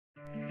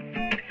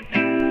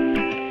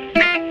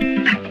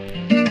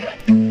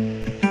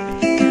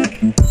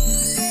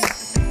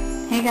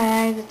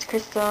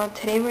Crystal.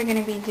 Today we're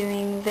going to be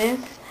doing this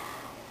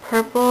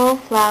purple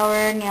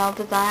flower nail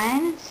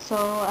design, so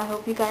I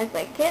hope you guys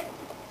like it.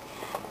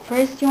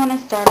 First you want to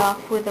start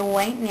off with a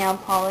white nail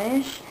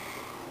polish.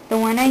 The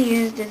one I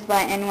used is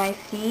by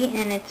NYC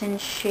and it's in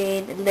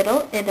shade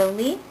Little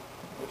Italy.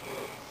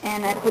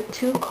 And I put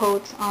 2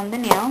 coats on the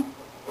nail.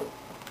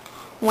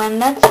 When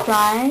that's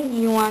dry,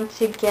 you want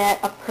to get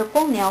a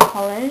purple nail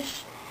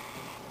polish.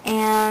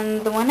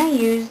 And the one I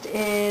used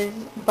is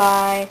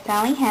by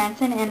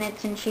Hansen and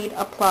it's in shade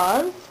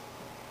Applause.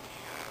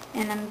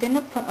 And I'm going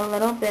to put a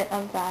little bit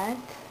of that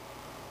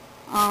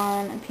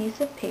on a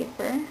piece of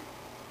paper.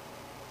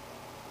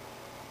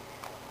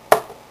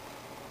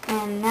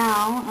 And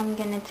now I'm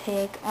going to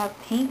take a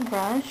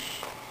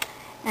paintbrush.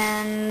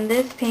 And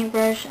this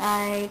paintbrush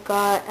I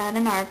got at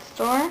an art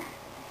store.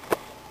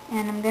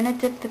 And I'm going to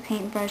dip the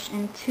paintbrush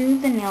into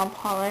the nail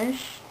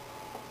polish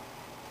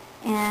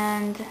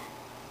and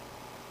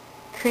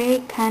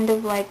create kind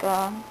of like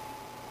a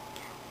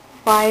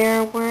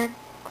fireworks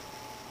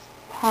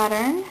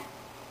pattern.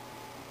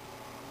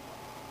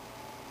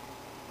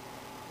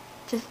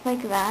 Just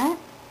like that.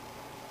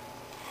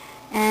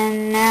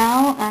 And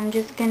now I'm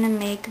just going to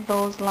make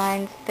those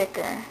lines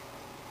thicker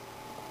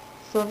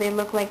so they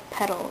look like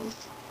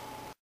petals.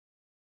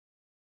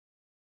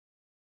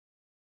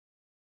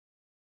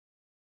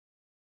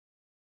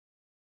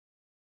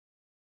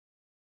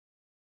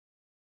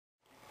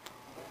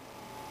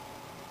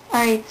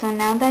 Alright, so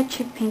now that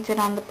you've painted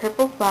on the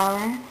purple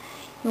flower,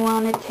 you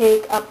want to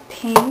take a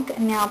pink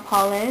nail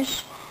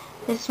polish.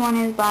 This one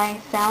is by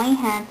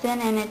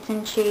Hansen and it's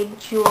in shade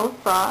Jewel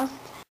Frost.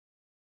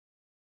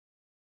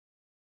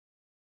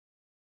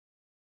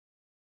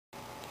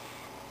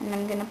 And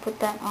I'm going to put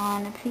that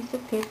on a piece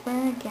of paper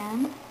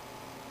again.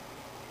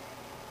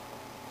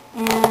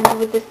 And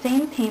with the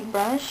same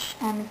paintbrush,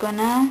 I'm going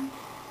to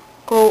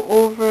go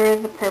over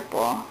the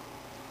purple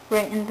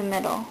right in the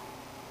middle.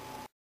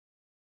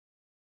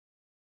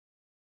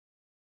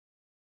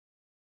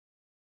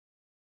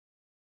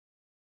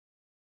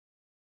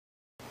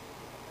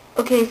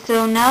 Okay,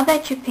 so now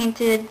that you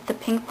painted the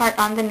pink part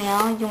on the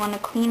nail, you want to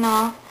clean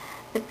off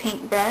the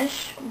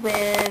paintbrush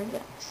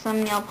with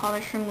some nail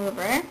polish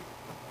remover.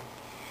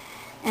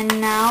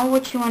 And now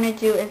what you want to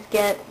do is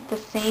get the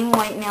same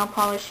white nail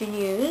polish you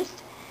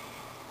used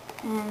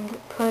and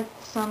put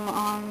some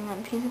on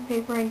a piece of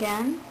paper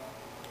again.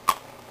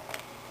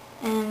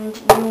 And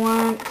you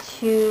want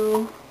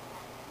to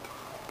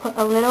put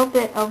a little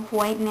bit of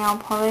white nail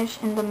polish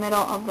in the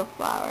middle of the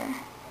flower.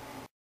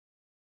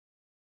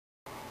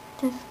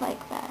 Just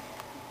like that.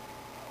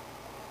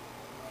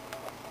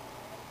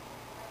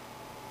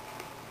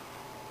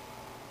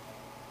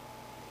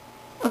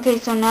 Okay,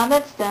 so now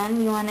that's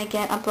done, you want to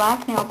get a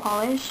black nail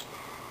polish.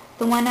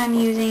 The one I'm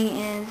using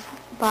is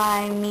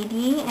by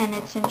Midie and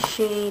it's in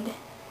shade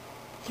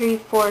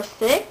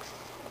 346.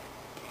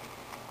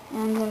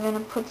 And I'm going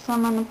to put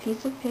some on a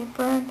piece of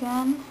paper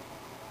again.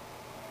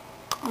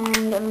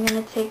 And I'm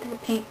going to take the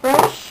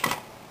paintbrush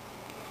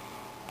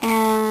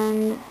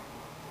and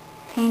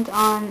paint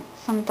on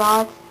some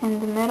dots in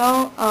the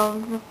middle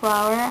of the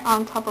flower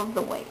on top of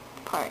the white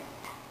part.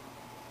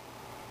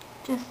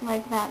 Just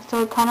like that.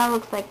 So it kind of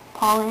looks like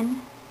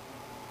pollen.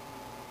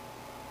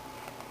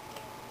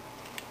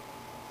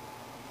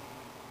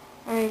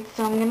 Alright,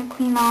 so I'm going to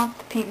clean off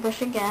the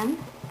paintbrush again.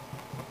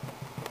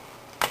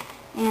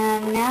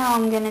 And now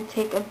I'm going to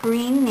take a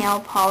green nail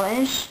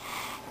polish.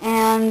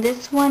 And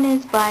this one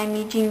is by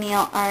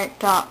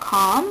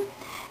MigiNailArt.com.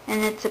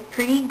 And it's a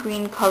pretty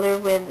green color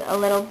with a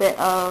little bit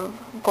of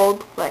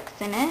gold flecks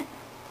in it.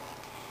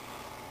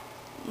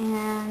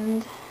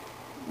 And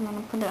I'm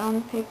going to put it on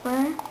the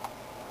paper.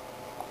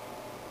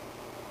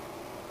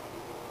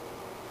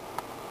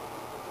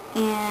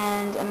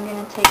 And I'm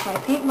going to take my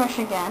paintbrush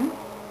again.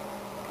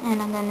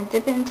 And I'm going to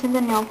dip it into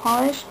the nail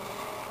polish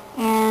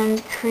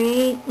and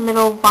create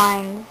little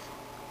vines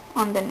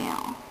on the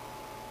nail.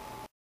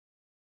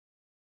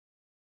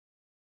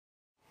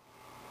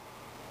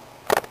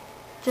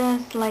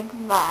 Just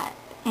like that.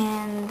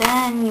 And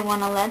then you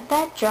want to let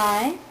that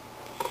dry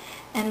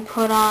and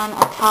put on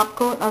a top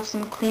coat of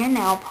some clear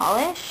nail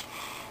polish.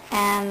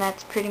 And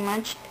that's pretty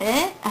much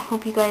it. I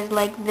hope you guys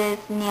like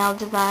this nail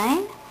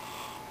design.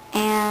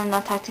 And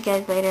I'll talk to you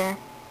guys later.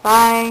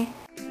 Bye!